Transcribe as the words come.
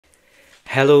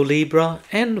Hello Libra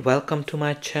and welcome to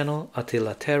my channel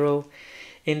Attila Tarot.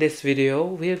 In this video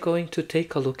we are going to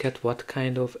take a look at what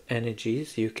kind of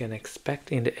energies you can expect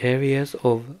in the areas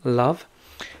of love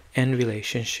and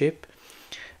relationship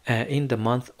in the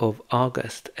month of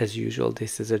August. As usual,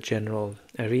 this is a general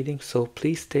reading, so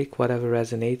please take whatever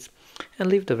resonates and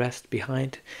leave the rest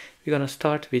behind. We're going to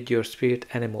start with your spirit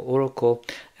animal oracle,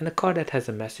 and the card that has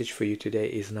a message for you today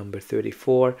is number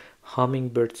 34,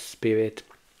 Hummingbird Spirit.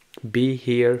 Be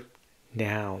here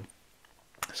now.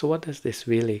 So what does this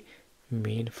really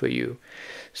mean for you?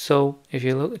 So if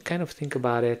you kind of think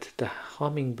about it, the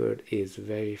hummingbird is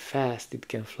very fast. It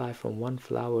can fly from one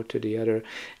flower to the other,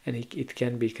 and it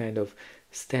can be kind of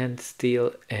stand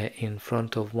still in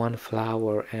front of one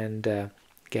flower and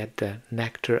get the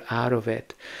nectar out of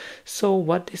it. So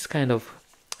what this kind of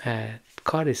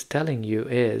card is telling you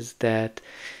is that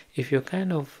if you're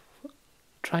kind of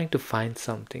trying to find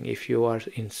something, if you are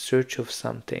in search of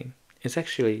something, it's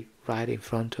actually right in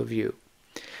front of you.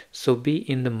 So be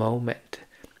in the moment,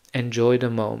 enjoy the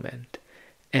moment,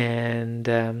 and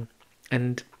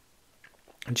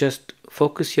just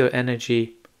focus your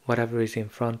energy whatever is in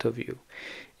front of you.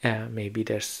 Maybe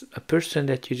there's a person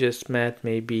that you just met,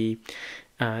 maybe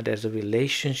there's a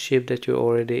relationship that you're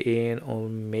already in, or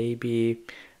maybe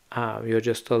you're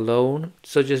just alone.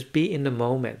 So just be in the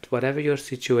moment. Whatever your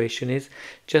situation is,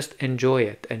 just enjoy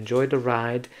it. Enjoy the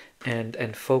ride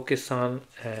and focus on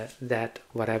that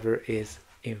whatever is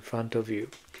in front of you.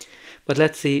 But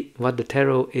let's see what the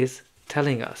tarot is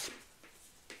telling us.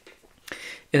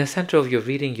 In the center of your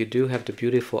reading, you do have the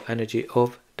beautiful energy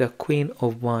of the Queen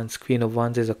of Wands. Queen of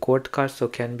Wands is a court card, so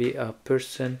can be a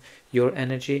person, your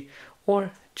energy,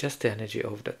 or just the energy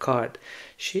of the card.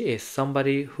 She is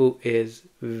somebody who is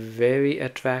very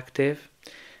attractive.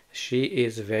 She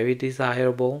is very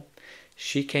desirable.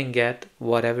 She can get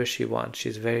whatever she wants.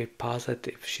 She's very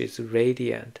positive. She's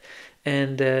radiant.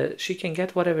 And she can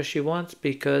get whatever she wants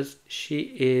because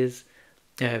she is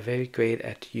very great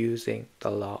at using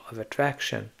the law of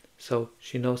attraction. So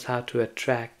she knows how to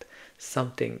attract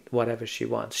something, whatever she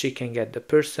wants. She can get the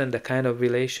person, the kind of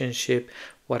relationship,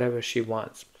 whatever she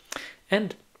wants.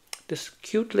 And this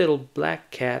cute little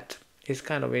black cat is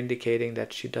kind of indicating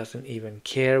that she doesn't even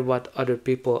care what other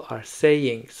people are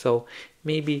saying. So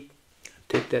maybe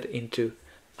take that into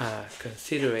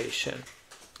consideration.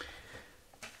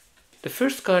 The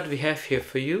first card we have here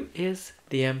for you is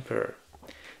the Emperor.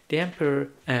 The Emperor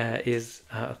is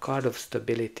a card of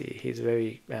stability. He's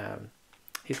very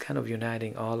he's kind of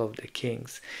uniting all of the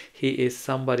kings. He is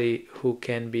somebody who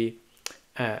can be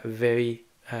very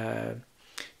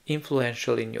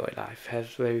influential in your life, has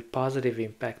very positive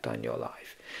impact on your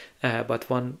life. But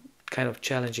one kind of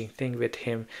challenging thing with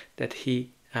him that he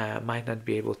might not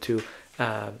be able to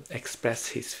express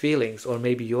his feelings, or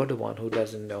maybe you're the one who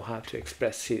doesn't know how to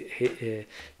express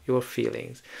your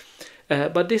feelings.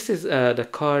 But this is the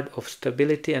card of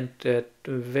stability and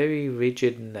very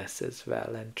rigidness as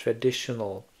well, and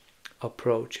traditional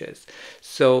approaches.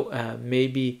 So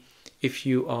maybe if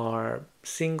you are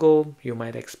single, you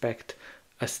might expect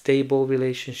a stable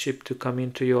relationship to come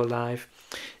into your life.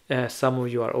 Some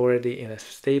of you are already in a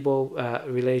stable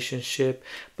relationship,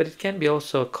 but it can be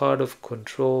also a card of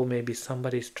control. Maybe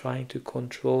somebody's trying to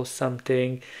control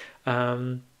something,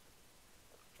 or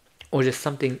just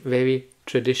something very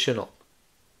traditional.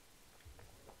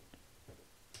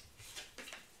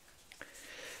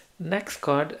 Next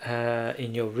card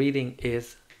in your reading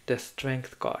is the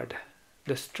Strength card.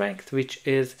 The Strength, which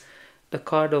is the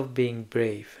card of being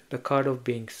brave, the card of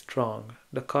being strong,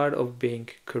 the card of being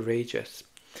courageous.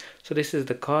 So this is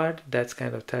the card that's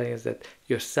kind of telling us that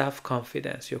your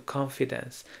self-confidence, your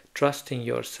confidence, trusting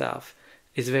yourself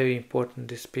is very important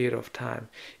this period of time.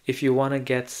 If you want to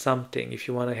get something, if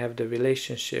you want to have the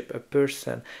relationship, a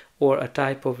person, or a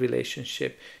type of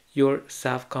relationship, your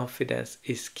self-confidence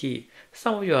is key.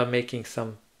 Some of you are making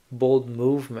some bold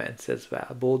movements as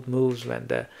well, bold moves when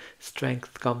the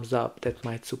strength comes up that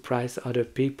might surprise other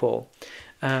people.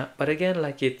 But again,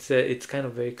 like it's kind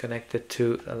of very connected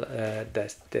to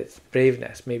this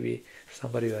braveness. Maybe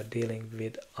somebody you are dealing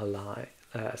with a lion,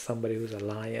 somebody who's a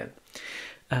lion.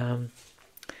 And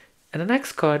the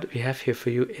next card we have here for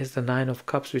you is the Nine of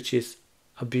Cups, which is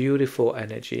a beautiful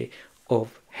energy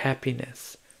of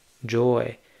happiness,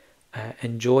 joy,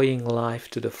 enjoying life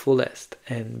to the fullest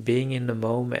and being in the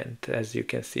moment. As you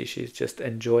can see, she's just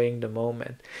enjoying the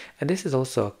moment. And this is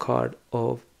also a card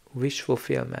of wish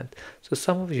fulfillment. So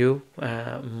some of you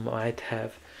might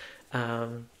have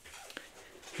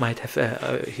might have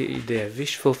their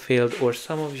wish fulfilled, or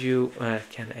some of you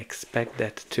can expect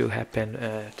that to happen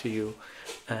to you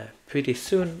pretty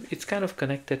soon. It's kind of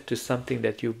connected to something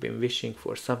that you've been wishing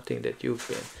for, something that you've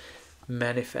been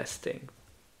manifesting.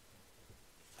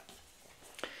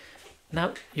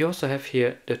 Now you also have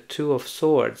here the Two of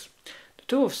Swords. The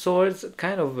Two of Swords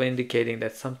kind of indicating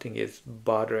that something is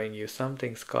bothering you,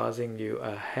 something's causing you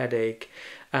a headache.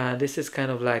 This is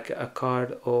kind of like a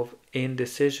card of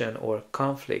indecision or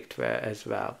conflict as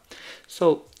well.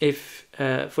 So if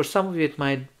for some of you it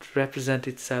might represent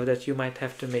itself that you might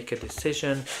have to make a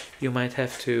decision, you might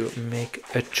have to make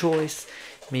a choice,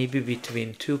 maybe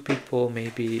between two people.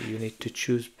 Maybe you need to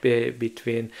choose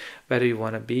between whether you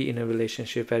want to be in a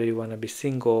relationship, whether you want to be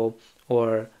single,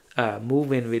 or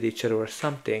move in with each other, or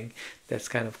something that's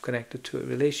kind of connected to a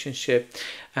relationship,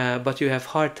 but you have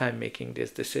hard time making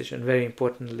this decision. Very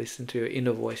important to listen to your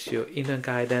inner voice, your inner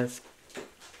guidance,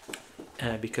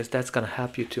 because that's going to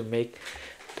help you to make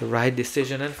the right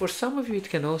decision. And for some of you it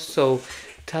can also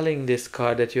telling this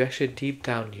card that you actually deep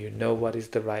down you know what is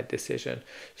the right decision,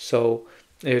 so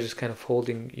you're just kind of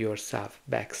holding yourself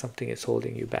back. Something is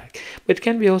holding you back. But it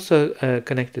can be also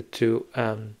connected to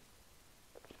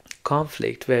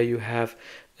conflict, where you have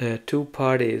two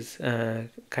parties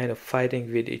kind of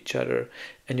fighting with each other,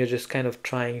 and you're just kind of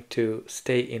trying to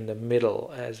stay in the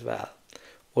middle as well.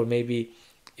 Or maybe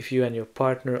if you and your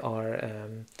partner are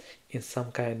in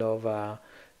some kind of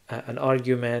an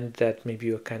argument, that maybe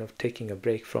you're kind of taking a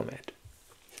break from it.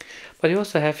 But you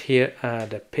also have here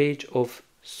the Page of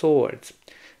Swords.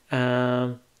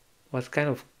 What kind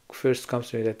of first comes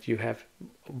to me that you have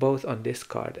both on this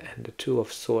card and the Two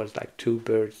of Swords, like two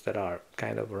birds that are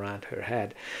kind of around her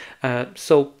head.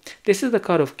 So this is the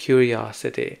card of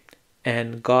curiosity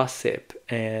and gossip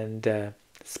and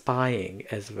spying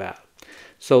as well.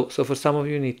 So for some of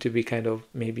you need to be kind of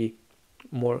maybe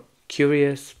more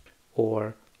curious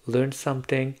or learn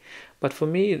something. But for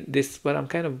me, this what I'm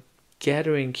kind of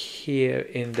gathering here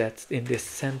in this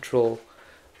central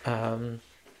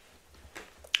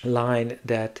line,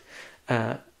 that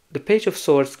the Page of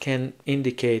Swords can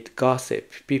indicate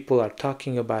gossip. People are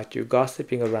talking about you,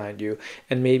 gossiping around you,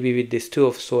 and maybe with this Two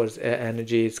of Swords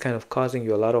energy, it's kind of causing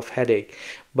you a lot of headache.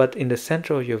 But in the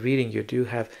center of your reading, you do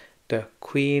have the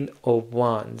Queen of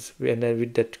Wands, and then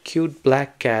with that cute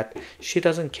black cat, she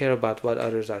doesn't care about what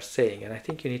others are saying. And I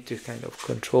think you need to kind of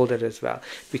control that as well,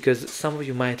 because some of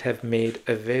you might have made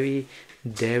a very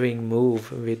daring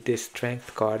move with this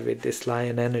Strength card, with this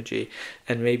Lion energy,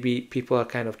 and maybe people are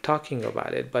kind of talking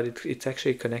about it, but it's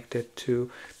actually connected to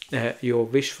your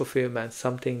wish fulfillment,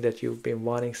 something that you've been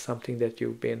wanting, something that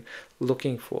you've been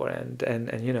looking for,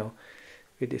 and you know,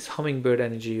 with this hummingbird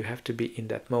energy, you have to be in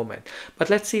that moment. But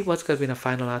let's see what's going to be the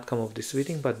final outcome of this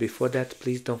reading. But before that,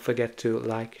 please don't forget to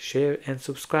like, share, and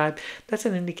subscribe. That's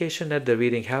an indication that the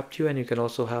reading helped you, and you can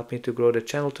also help me to grow the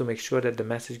channel to make sure that the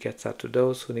message gets out to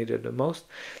those who need it the most.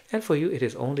 And for you, it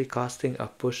is only costing a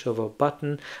push of a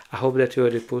button. I hope that you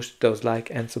already pushed those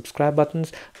like and subscribe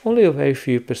buttons. Only a very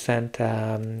few percent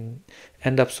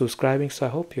end up subscribing, so I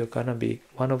hope you're gonna be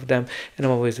one of them. And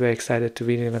I'm always very excited to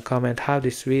read in a comment how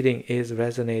this reading is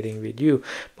resonating with you.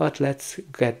 But let's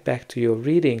get back to your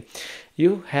reading.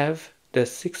 You have the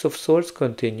Six of Swords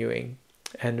continuing,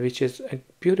 and which is a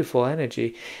beautiful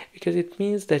energy, because it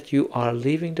means that you are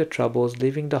leaving the troubles,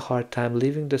 leaving the hard time,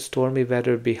 leaving the stormy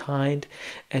weather behind,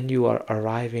 and you are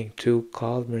arriving to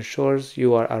calmer shores.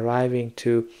 You are arriving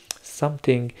to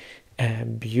something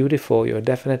beautiful. You're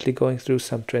definitely going through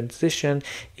some transition.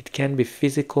 It can be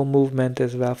physical movement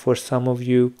as well for some of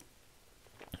you.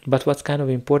 But what's kind of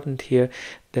important here,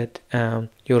 that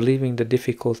you're leaving the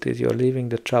difficulties, you're leaving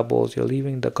the troubles, you're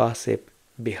leaving the gossip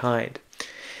behind.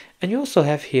 And you also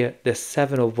have here the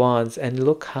Seven of Wands, and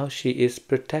look how she is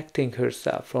protecting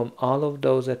herself from all of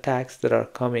those attacks that are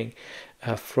coming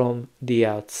from the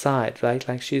outside, right?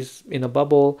 Like she's in a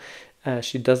bubble.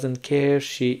 She doesn't care.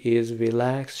 She is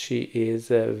relaxed. She is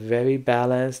very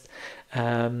balanced,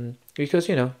 because,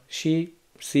 you know, she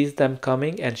sees them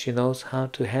coming and she knows how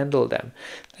to handle them.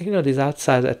 Like, you know, these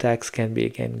outside attacks can be,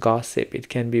 again, gossip. It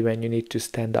can be when you need to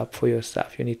stand up for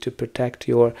yourself. You need to protect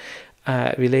your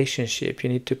relationship. You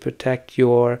need to protect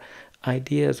your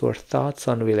ideas or thoughts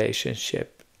on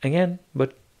relationship. Again,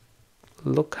 but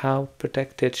look how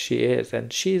protected she is,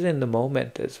 and she's in the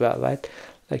moment as well, right?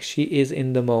 Like she is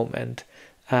in the moment,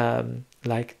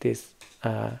 like this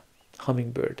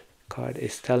hummingbird card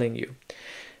is telling you.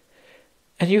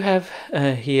 And you have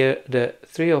here the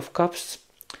Three of Cups,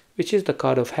 which is the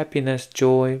card of happiness,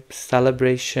 joy,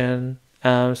 celebration.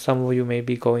 Some of you may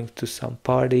be going to some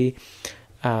party.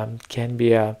 Can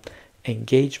be a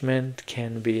engagement,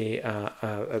 can be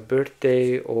a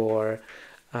birthday, or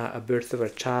a birth of a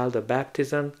child, a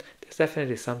baptism. There's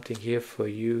definitely something here for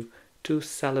you to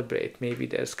celebrate. Maybe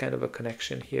there's kind of a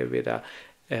connection here with a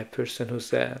person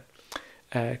who's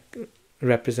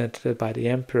represented by the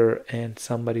Emperor, and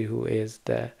somebody who is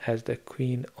has the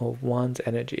Queen of Wands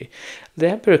energy. The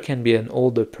Emperor can be an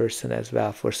older person as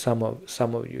well for some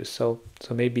of you. So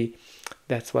maybe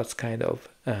that's what's kind of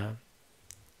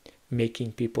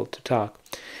making people to talk.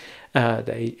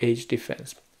 The age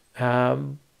difference. But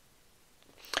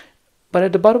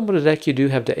at the bottom of the deck, you do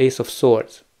have the Ace of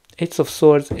Swords. Ace of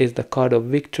Swords is the card of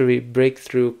victory,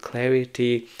 breakthrough,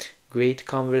 clarity, great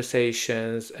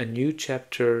conversations, a new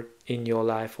chapter in your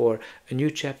life, or a new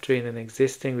chapter in an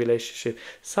existing relationship,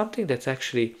 something that's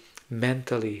actually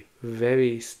mentally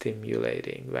very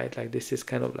stimulating, right? Like this is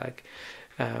kind of like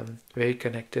very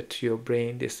connected to your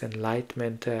brain, this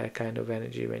enlightenment kind of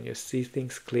energy when you see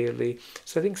things clearly.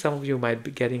 So I think some of you might be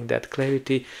getting that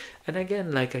clarity, and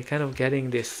again, like I kind of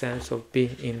getting this sense of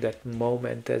being in that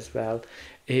moment as well,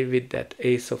 with that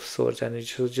Ace of Swords energy.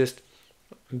 So just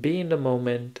be in the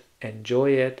moment,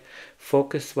 enjoy it,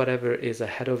 focus whatever is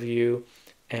ahead of you,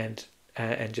 and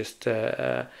just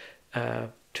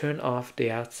turn off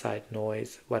the outside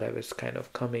noise, whatever's kind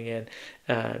of coming in.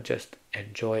 Just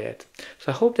enjoy it.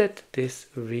 So I hope that this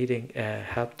reading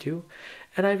helped you,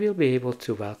 and I will be able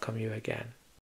to welcome you again.